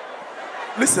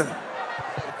 Listen.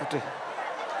 écoutez.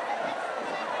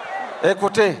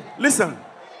 Écoutez, Listen.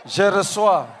 je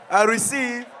reçois I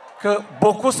receive que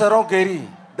beaucoup seront guéris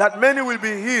that many will be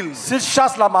healed s'ils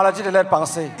chassent la maladie de leurs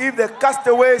pensées. if they cast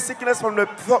away sickness from their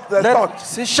thought.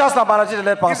 S'ils chassent la maladie de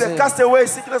leurs If they pensées. cast away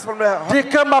sickness from their heart. Dis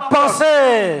que ma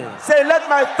pensée Say, let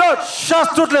my thoughts chasse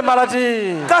toutes les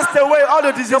maladies. cast away all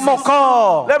the Que diseases. mon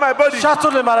corps Let my body chasse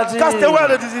toutes les maladies. cast away all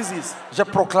the diseases. Je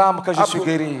proclame que je suis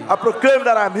guéri. I proclaim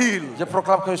that I'm healed. Je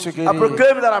proclame que je suis I guéri.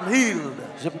 proclaim that I'm healed.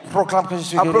 Je proclame que je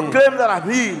suis I guéri. proclaim that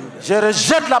I'm healed. Je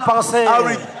rejette la pensée I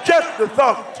reject the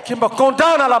thought qui me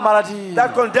condamne à la maladie.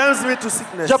 that condemns me to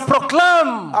sickness. Je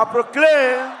proclame I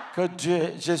proclaim que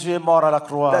Jésus est mort à la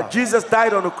croix. that Jesus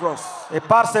died on the cross. Et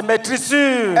par ses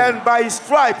maîtrissures, And by his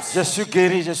stripes, je suis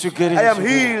guéri, je suis guéri. I Je am suis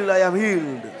guéri. healed. I am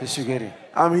healed. Je suis guéri.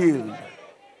 I'm healed.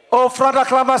 Offrande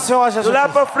d'acclamation à Jésus.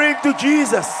 Clap offering to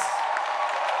Jesus.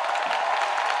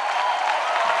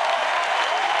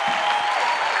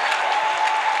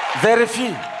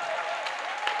 Vérifie,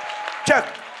 Check.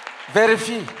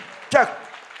 vérifie, Check.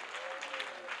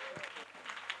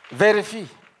 vérifie.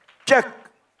 Check.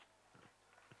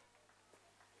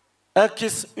 Un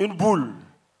kiss, une boule.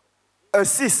 A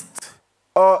cyst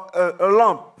or a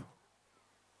lump.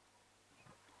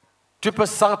 Tu peux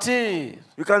sentir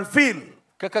You can feel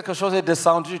que quelque chose est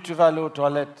descendu, tu vas aller aux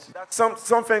toilettes. that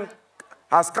something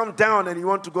has come down and you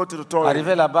want to go to the toilet.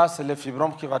 Arrivé là-bas, c'est le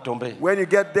fibrome qui va tomber. When you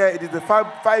get there, it is the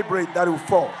fibrate that will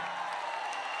fall.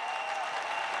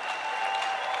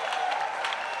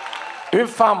 Une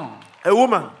femme A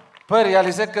woman peut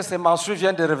réaliser que ses menstrues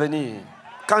viennent de revenir.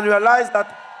 can realize that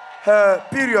her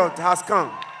period has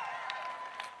come.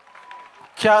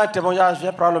 Qui a un témoignage,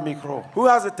 viens prendre le micro. Who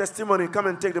has a testimony? Come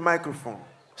and take the microphone.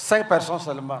 5 personnes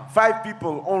seulement. 5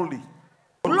 people only.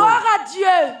 Gloire à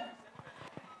Dieu.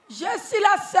 Je suis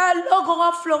la sœur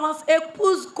Laurent Florence,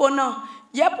 épouse Conan.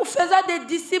 J'ai pour faire des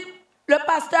disciples le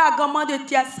pasteur Agaman de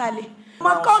Tia-Salé.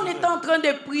 Quand on était en train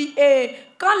de prier,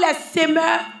 quand les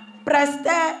semeurs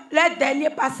prestaient leur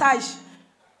dernier passage,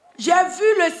 j'ai vu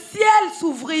le ciel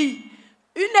s'ouvrir.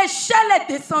 Une échelle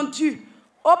est descendue.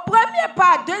 Au premier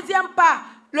pas, deuxième pas,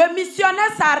 le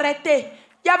missionnaire s'est arrêté.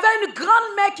 Il y avait une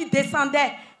grande main qui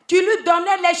descendait, qui lui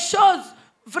donnait les choses,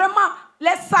 vraiment,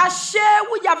 les sachets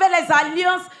où il y avait les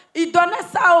alliances. Il donnait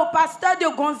ça au pasteur de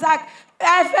Gonzague,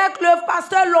 avec le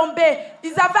pasteur Lombé.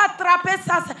 Ils avaient attrapé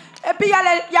ça. Et puis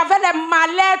il y avait les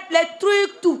mallettes, les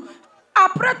trucs, tout.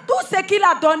 Après tout ce qu'il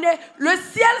a donné, le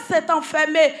ciel s'est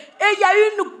enfermé. Et il y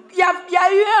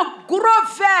a eu un gros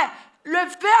verre. Le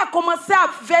verre a commencé à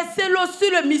verser l'eau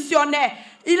sur le missionnaire.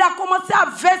 Il a commencé à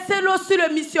verser l'eau sur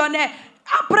le missionnaire.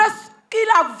 Après qu'il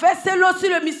a versé l'eau sur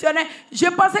le missionnaire, je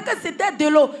pensais que c'était de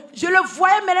l'eau. Je le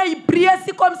voyais maintenant, il brillait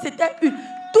ainsi comme c'était une.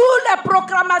 Toutes les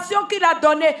proclamations qu'il a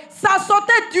données, ça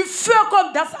sortait du feu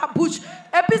comme dans sa bouche.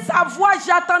 Et puis sa voix,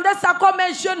 j'attendais ça comme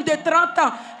un jeune de 30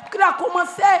 ans. Il a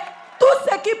commencé, tout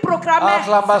ce qu'il proclamait,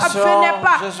 ça ne venait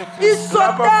pas. Il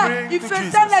sautait, il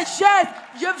faisait les gestes.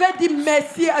 Je vais dire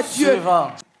merci à Dieu.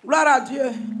 Suivant. Gloire à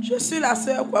Dieu. Je suis la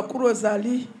sœur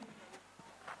Kwakuro-Zali.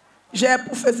 J'ai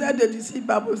pour faiseur de disciples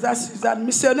Babosa Suzanne,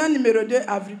 missionnaire numéro 2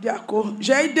 à Vidiako.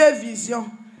 J'ai eu 2 visions.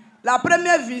 La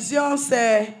première vision,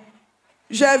 c'est...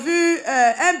 J'ai vu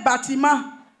un bâtiment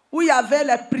où il y avait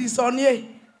les prisonniers.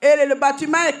 Et le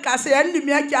bâtiment est cassé. Il y a une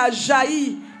lumière qui a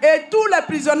jailli. Et tous les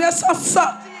prisonniers sont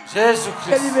sortis.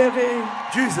 Jésus-Christ. Délivrés.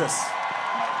 Jesus.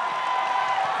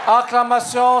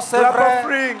 Acclamation, c'est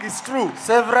vrai. It's true.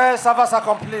 C'est vrai, ça va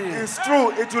s'accomplir. It's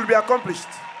true. It will be accomplished.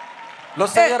 Le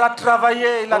Seigneur a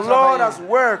travaillé, il a The Lord travaillé. has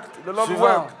worked. The Lord Suivant.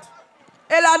 worked.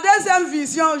 Et la deuxième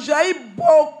vision, j'ai eu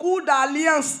beaucoup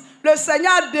d'alliances. Le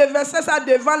Seigneur a déversé ça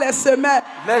devant les semelles.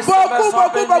 Les semelles sont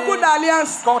bénies. Beaucoup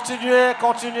d'alliances. Continuez,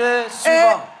 continuez,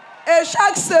 suivant. Et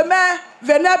chaque semaine,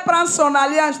 venez prendre son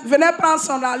alliance. Venez prendre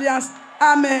son alliance.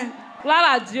 Amen.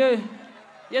 Gloire à Dieu.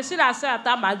 Je suis la sœur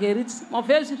Ata Marguerite. Mon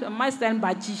frère, moi, c'est un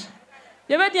bâti.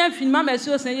 Je veux dire infiniment merci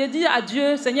au Seigneur. Je dis à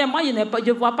Dieu, Seigneur, moi, je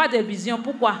ne vois pas de vision.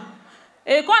 Pourquoi?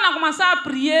 Et quand on a commencé à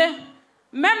prier,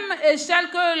 même échelle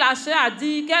que la sœur a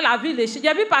dit qu'elle a vu l'échelle.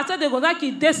 J'ai vu Pasteur de Gonzague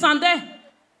qui descendait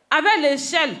avec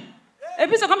l'échelle. Et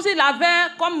puis c'est comme s'il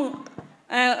avait comme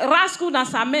un rascou dans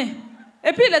sa main.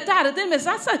 Et puis il était arrêté. Mais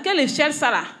ça, c'est quelle échelle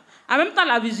ça là? En même temps,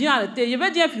 la vision a arrêté. Je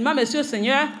veux dire infiniment merci au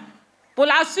Seigneur pour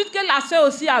la suite que la sœur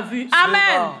aussi a vue.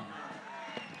 Amen.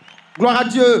 Gloire à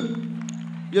Dieu.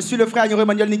 Je suis le frère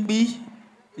Emmanuel Nikbi.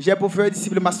 J'ai pour frère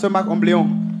disciple Pasteur Marc Ombléon.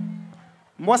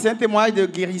 Moi, c'est un témoignage de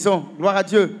guérison. Gloire à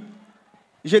Dieu.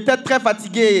 J'étais très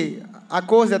fatigué à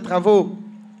cause des travaux.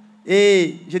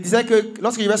 Et je disais que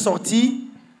lorsque je vais sortir,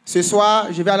 ce soir,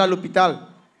 je vais aller à l'hôpital.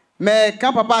 Mais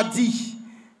quand papa a dit,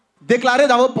 déclarez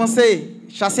dans vos pensées,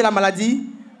 chasser la maladie,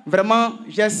 vraiment,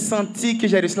 j'ai senti que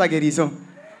j'ai reçu la guérison.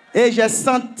 Et j'ai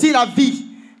senti la vie.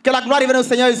 Que la gloire revienne au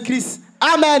Seigneur Jésus-Christ.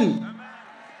 Amen.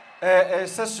 Et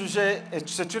ce sujet,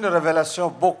 c'est une révélation.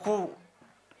 Beaucoup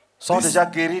sont déjà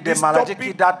guéris des maladies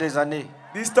qui datent des années.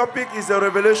 This topic is a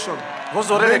revelation.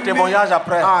 Vous aurez les témoignages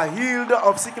après. Are healed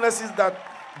of sicknesses that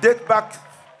date back.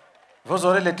 Vous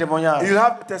aurez les témoignages. You'll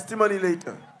have testimony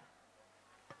later.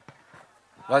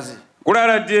 Vas-y. Gloire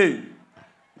à Dieu.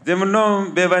 Je me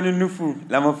nomme Bévani Noufou.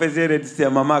 La mon faisait c'est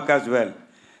maman casuelle.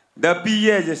 Depuis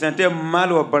hier, je sentais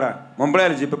mal au bras. Mon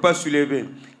bras, je ne peux pas soulever.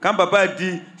 Quand papa a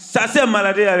dit, ça c'est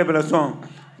maladie à la révélation.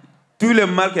 Tout le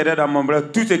mal qui était dans mon bras,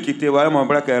 tout ce qui était, voilà mon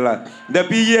bras qui est là.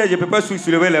 Depuis hier, je ne peux pas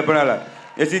soulever les bras là.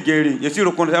 Je suis guéri. Je suis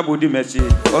reconnaissant pour dire merci.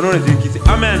 Au nom de Jésus.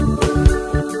 Amen.